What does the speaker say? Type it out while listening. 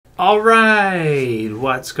Alright,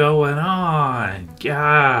 what's going on,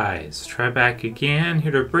 guys? Trev back again,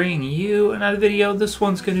 here to bring you another video. This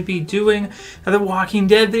one's going to be doing another Walking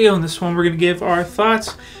Dead video. In this one we're going to give our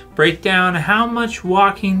thoughts, break down how much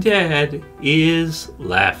Walking Dead is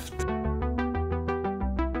left.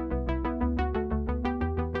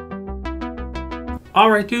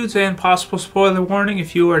 Alright dudes, and possible spoiler warning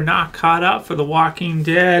if you are not caught up for The Walking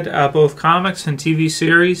Dead, both comics and TV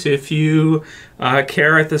series, if you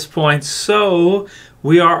care at this point. So,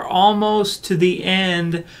 we are almost to the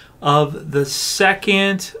end of the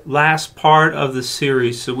second last part of the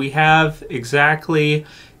series. So we have exactly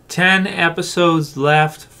 10 episodes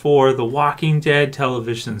left for The Walking Dead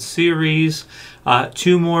television series.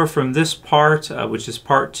 2 more from this part, which is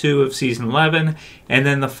part 2 of season 11, and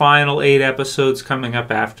then the final 8 episodes coming up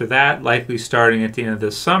after that, likely starting at the end of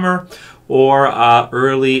this summer or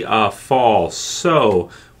early fall. So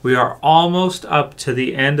we are almost up to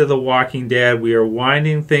the end of The Walking Dead. We are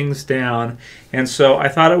winding things down, and so I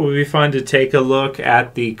thought it would be fun to take a look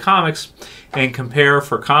at the comics and compare,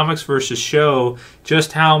 for comics versus show,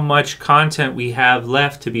 just how much content we have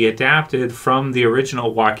left to be adapted from the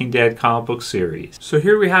original Walking Dead comic book series. So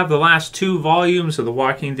here we have the last 2 volumes of the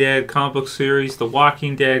Walking Dead comic book series. The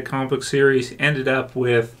Walking Dead comic book series ended up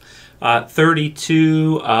with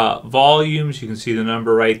 32 volumes. You can see the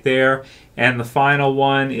number right there. And the final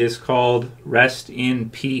one is called Rest in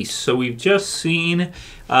Peace. So we've just seen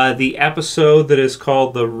the episode that is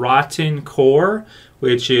called The Rotten Core,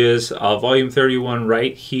 which is volume 31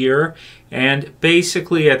 right here. And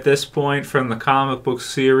basically at this point from the comic book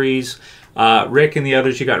series, Rick and the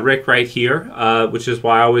others, you got Rick right here, which is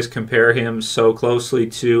why I always compare him so closely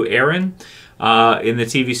to Aaron in the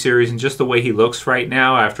TV series, and just the way he looks right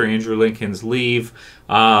now after Andrew Lincoln's leave.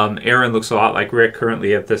 Aaron looks a lot like Rick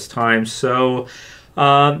currently at this time. So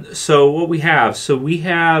what we have, we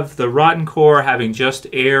have the Rotten Core having just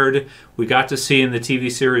aired. We got to see in the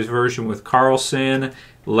TV series version with Carlson,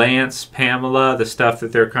 Lance, Pamela, the stuff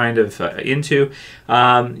that they're kind of into.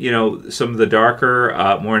 You know, some of the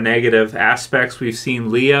darker, more negative aspects. We've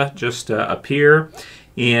seen Leah just appear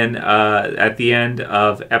in at the end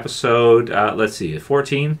of episode, let's see,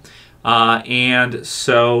 14. And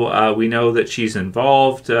so we know that she's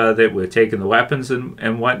involved, that we're taking the weapons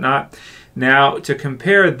and whatnot. Now, to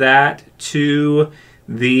compare that to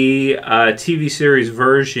the TV series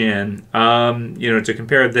version, you know, to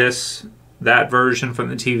compare that version from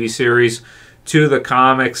the TV series to the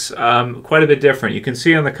comics, quite a bit different. You can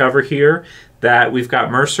see on the cover here that we've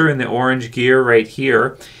got Mercer in the orange gear right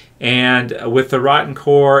here, and with the Rotten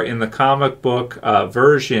Core in the comic book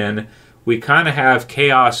version, we kind of have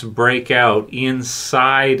chaos break out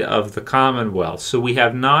inside of the Commonwealth. So we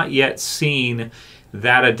have not yet seen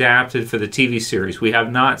that adapted for the TV series. We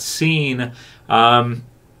have not seen,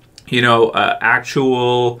 you know,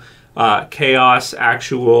 actual chaos,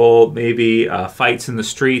 actual maybe fights in the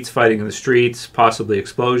streets, fighting in the streets, possibly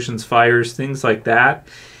explosions, fires, things like that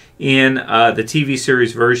in the TV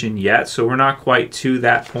series version yet. So we're not quite to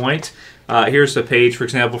that point. Here's a page, for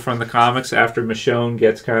example, from the comics after Michonne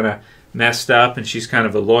gets kind of messed up and she's kind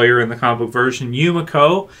of a lawyer in the comic book version.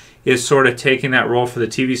 Yumiko is sort of taking that role for the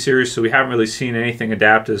TV series, so we haven't really seen anything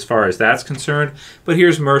adapted as far as that's concerned. But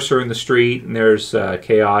here's Mercer in the street, and there's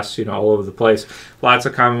chaos, you know, all over the place. Lots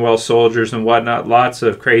of Commonwealth soldiers and whatnot, lots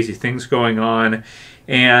of crazy things going on,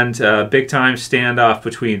 and big time standoff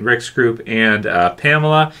between Rick's group and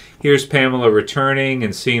Pamela. Here's Pamela returning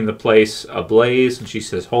and seeing the place ablaze, and she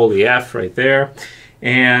says, "Holy F," right there.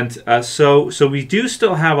 And so we do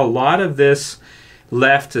still have a lot of this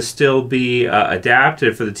left to still be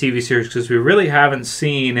adapted for the TV series, because we really haven't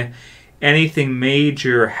seen anything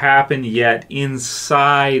major happen yet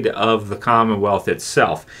inside of the Commonwealth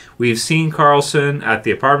itself. We've seen Carlson at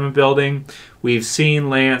the apartment building. We've seen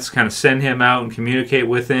Lance kind of send him out and communicate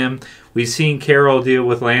with him. We've seen Carol deal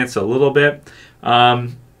with Lance a little bit.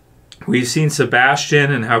 We've seen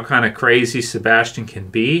Sebastian and how kind of crazy Sebastian can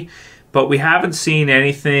be. But we haven't seen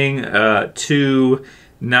anything too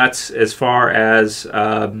nuts as far as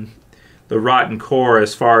the Rotten Core,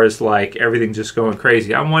 as far as like everything just going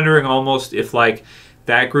crazy. I'm wondering almost if like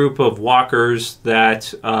that group of walkers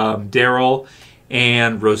that Daryl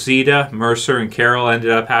and Rosita, Mercer, and Carol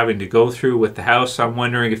ended up having to go through with the house, I'm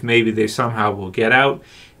wondering if maybe they somehow will get out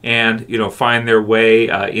and, you know, find their way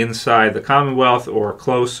inside the Commonwealth or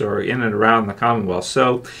close or in and around the Commonwealth.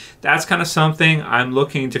 So that's kind of something I'm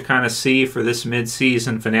looking to kind of see for this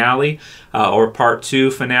mid-season finale or part 2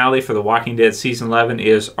 finale for The Walking Dead season 11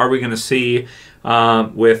 is, are we going to see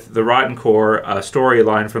with the Rotten Core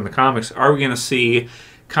storyline from the comics, are we going to see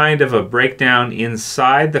kind of a breakdown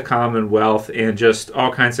inside the Commonwealth, and just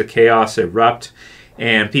all kinds of chaos erupt,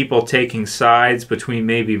 and people taking sides between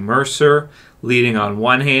maybe Mercer leading on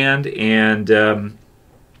one hand and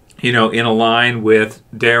you know, in a line with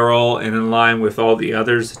Daryl and in line with all the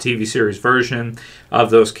others, the TV series version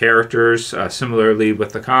of those characters, similarly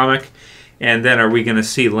with the comic. And then are we going to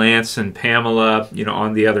see Lance and Pamela, you know,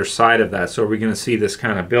 on the other side of that? So are we going to see this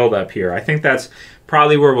kind of build up here? I think that's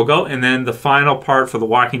probably where we'll go. And then the final part for the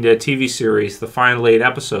Walking Dead TV series, the final 8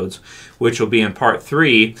 episodes, which will be in part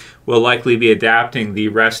 3, will likely be adapting the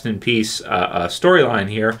Rest in Peace storyline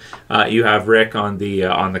here. You have Rick on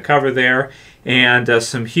the cover there, and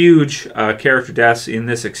some huge character deaths in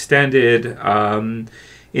this extended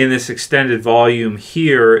volume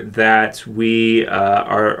here that we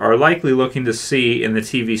are likely looking to see in the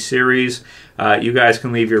TV series. You guys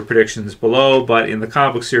can leave your predictions below, but in the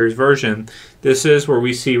comic book series version, this is where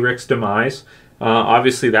we see Rick's demise.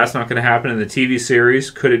 Obviously, that's not going to happen in the TV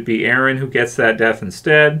series. Could it be Aaron who gets that death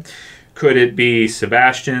instead? Could it be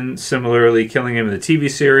Sebastian similarly killing him in the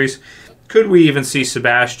TV series? Could we even see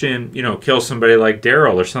Sebastian, you know, kill somebody like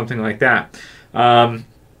Daryl or something like that?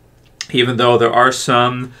 Even though there are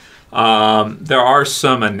some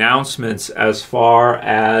announcements as far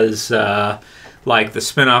as like the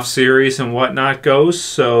spin-off series and whatnot goes.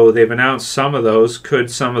 So they've announced some of those. Could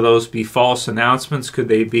some of those be false announcements? Could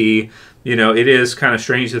they be, you know, it is kind of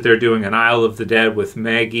strange that they're doing an Isle of the Dead with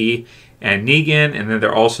Maggie and Negan, and then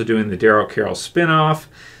they're also doing the Daryl Carroll spin-off.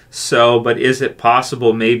 So, but is it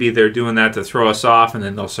possible maybe they're doing that to throw us off, and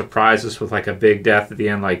then they'll surprise us with like a big death at the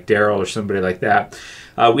end, like Daryl or somebody like that?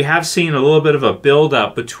 We have seen a little bit of a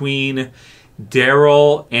build-up between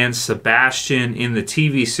Daryl and Sebastian in the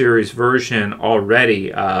TV series version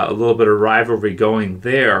already. A little bit of rivalry going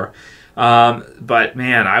there. But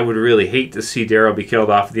man, I would really hate to see Daryl be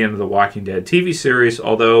killed off at the end of the Walking Dead TV series,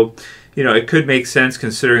 although, you know, it could make sense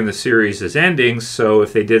considering the series is ending. So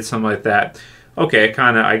if they did something like that, okay,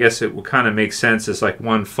 I guess it would kind of make sense as like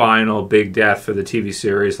one final big death for the TV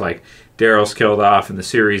series, like Daryl's killed off and the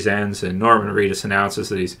series ends and Norman Reedus announces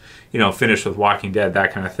that he's, you know, finished with Walking Dead,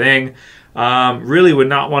 that kind of thing. Really would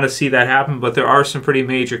not want to see that happen, but there are some pretty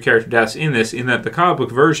major character deaths in this, in that the comic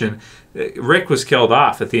book version, Rick was killed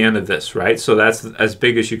off at the end of this, right? So that's as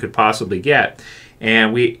big as you could possibly get.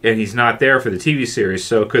 And he's not there for the TV series,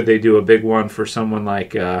 so could they do a big one for someone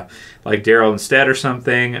like Daryl instead or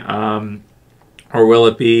something? Or will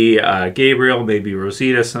it be Gabriel, maybe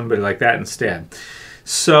Rosita, somebody like that instead?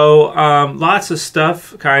 So lots of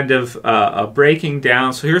stuff kind of breaking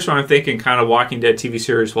down. So here's what I'm thinking kind of Walking Dead TV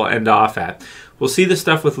series will end off at. We'll see the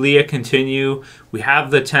stuff with Leah continue. We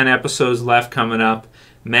have the 10 episodes left coming up.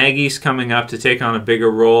 Maggie's coming up to take on a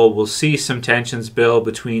bigger role. We'll see some tensions build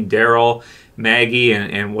between Daryl, Maggie,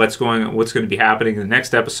 and what's going to be happening in the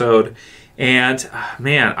next episode. And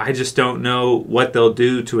man, I just don't know what they'll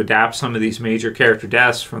do to adapt some of these major character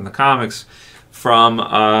deaths from the comics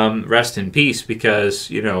from Rest in Peace, because,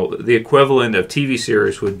 you know, the equivalent of TV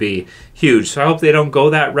series would be huge. So I hope they don't go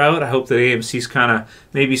that route. I hope that AMC's kind of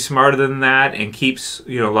maybe smarter than that and keeps,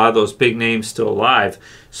 you know, a lot of those big names still alive,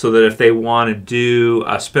 so that if they want to do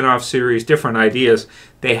a spin-off series, different ideas,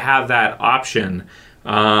 they have that option.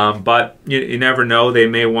 But you never know. They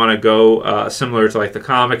may want to go similar to like the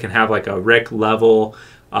comic and have like a Rick level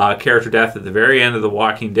character death at the very end of The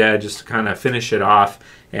Walking Dead, just to kind of finish it off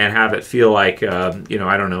and have it feel like, you know,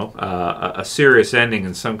 I don't know, a serious ending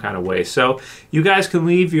in some kind of way. So you guys can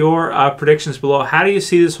leave your predictions below. How do you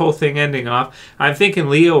see this whole thing ending off? I'm thinking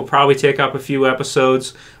Leah will probably take up a few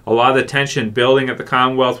episodes. A lot of the tension building at the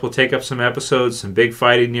Commonwealth will take up some episodes, some big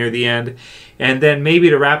fighting near the end. And then maybe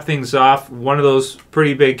to wrap things off, one of those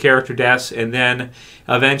pretty big character deaths, and then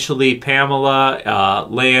eventually Pamela,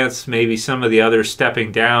 Lance, maybe some of the others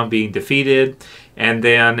stepping down, being defeated, and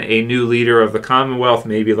then a new leader of the Commonwealth,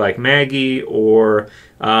 maybe like Maggie, or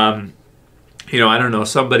you know, I don't know,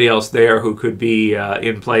 somebody else there who could be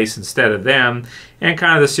in place instead of them. And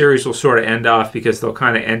kind of the series will sort of end off because they'll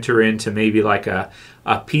kind of enter into maybe like a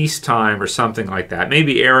peacetime or something like that.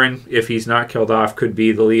 Maybe Aaron, if he's not killed off, could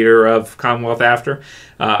be the leader of Commonwealth after.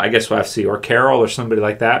 I guess we'll have to see. Or Carol or somebody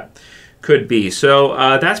like that. Could be. So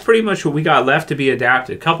that's pretty much what we got left to be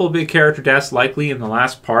adapted. A couple of big character deaths likely in the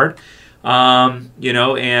last part. You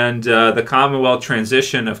know, and the Commonwealth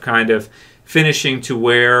transition of kind of finishing to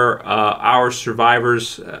where our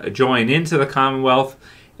survivors join into the Commonwealth,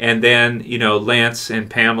 and then, you know, Lance and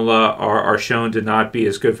Pamela are shown to not be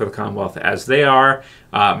as good for the Commonwealth as they are.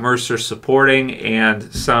 Mercer supporting,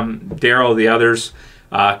 and some Daryl, the others,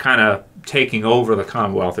 kind of taking over the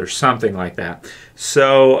Commonwealth or something like that.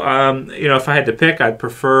 So, you know, if I had to pick, I'd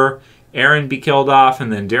prefer Aaron be killed off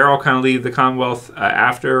and then Daryl kind of leave the Commonwealth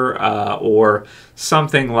after, or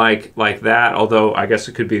something like that, although I guess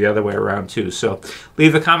it could be the other way around too. So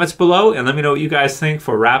leave the comments below and let me know what you guys think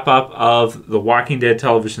for wrap up of the Walking Dead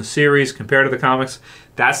television series compared to the comics.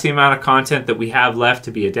 That's the amount of content that we have left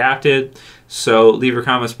to be adapted. So leave your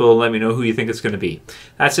comments below and let me know who you think it's going to be.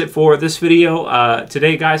 That's it for this video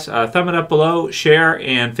today, guys. Thumb it up below, share,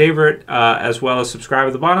 and favorite, as well as subscribe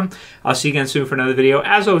at the bottom. I'll see you again soon for another video.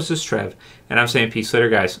 As always, this is Trev, and I'm saying peace later,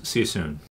 guys. See you soon.